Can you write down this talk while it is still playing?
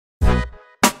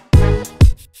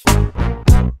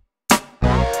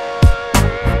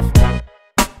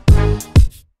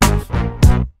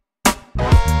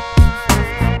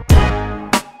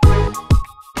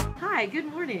Hi, good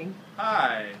morning.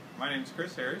 Hi, my name is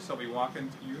Chris Harris. I'll be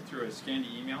walking you through a scanned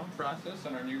email process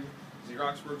on our new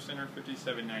Xerox Work Center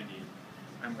 5790.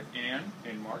 I'm with Ann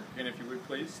and Mark, and if you would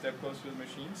please step close to the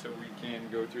machine so we can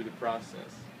go through the process.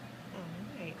 All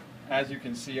right. As you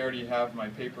can see, I already have my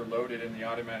paper loaded in the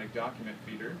automatic document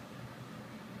feeder.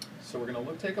 So we're going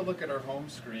to take a look at our home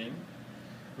screen.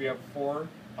 We have 4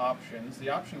 options. The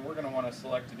option we're going to want to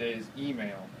select today is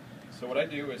email. So what I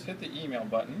do is hit the email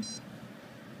button,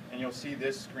 and you'll see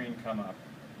this screen come up.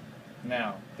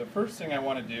 Now, the first thing I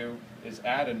want to do is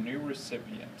add a new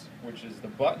recipient, which is the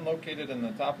button located in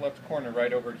the top left corner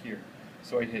right over here.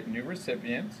 So I hit New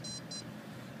Recipient,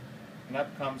 and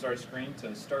up comes our screen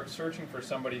to start searching for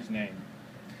somebody's name.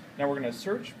 Now we're going to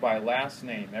search by last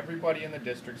name. Everybody in the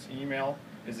district's email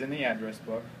is in the address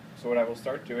book, so what I will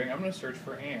start doing, I'm going to search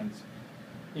for Ann's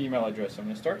email address. I'm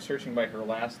going to start searching by her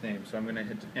last name, so I'm going to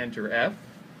hit enter F,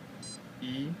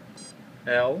 E,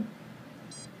 L,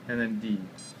 and then D.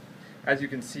 As you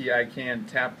can see, I can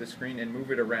tap the screen and move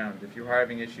it around. If you are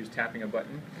having issues tapping a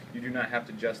button, you do not have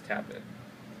to just tap it.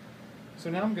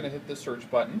 So now I'm going to hit the search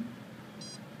button,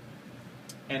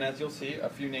 and as you'll see, a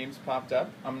few names popped up.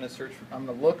 I'm going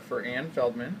to look for Ann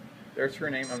Feldman. There's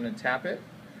her name. I'm going to tap it,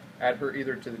 add her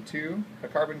either to the a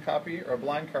carbon copy or a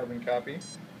blind carbon copy.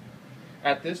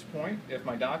 At this point, if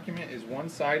my document is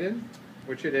one-sided,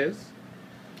 which it is,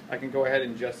 I can go ahead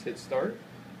and just hit start.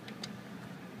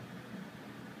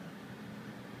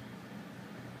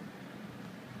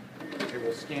 It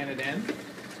will scan it in.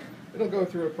 It'll go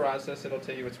through a process. It'll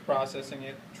tell you it's processing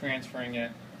it, transferring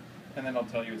it, and then it'll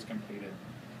tell you it's completed.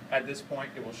 At this point,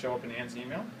 it will show up in Ann's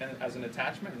email and as an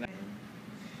attachment.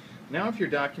 Now if your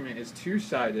document is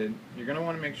two-sided, you're going to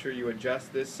want to make sure you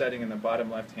adjust this setting in the bottom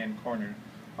left-hand corner.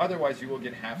 Otherwise, you will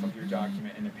get half of your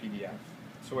document in a PDF.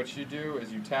 So what you do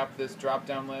is you tap this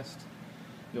drop-down list,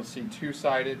 you'll see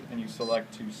two-sided, and you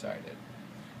select two-sided.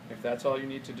 If that's all you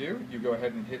need to do, you go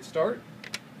ahead and hit start.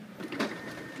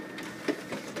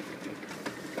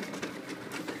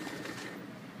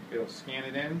 It'll scan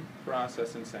it in,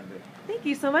 process, and send it. Thank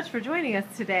you so much for joining us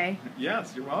today.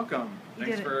 Yes, you're welcome.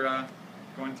 Thanks for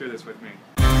going through this with me.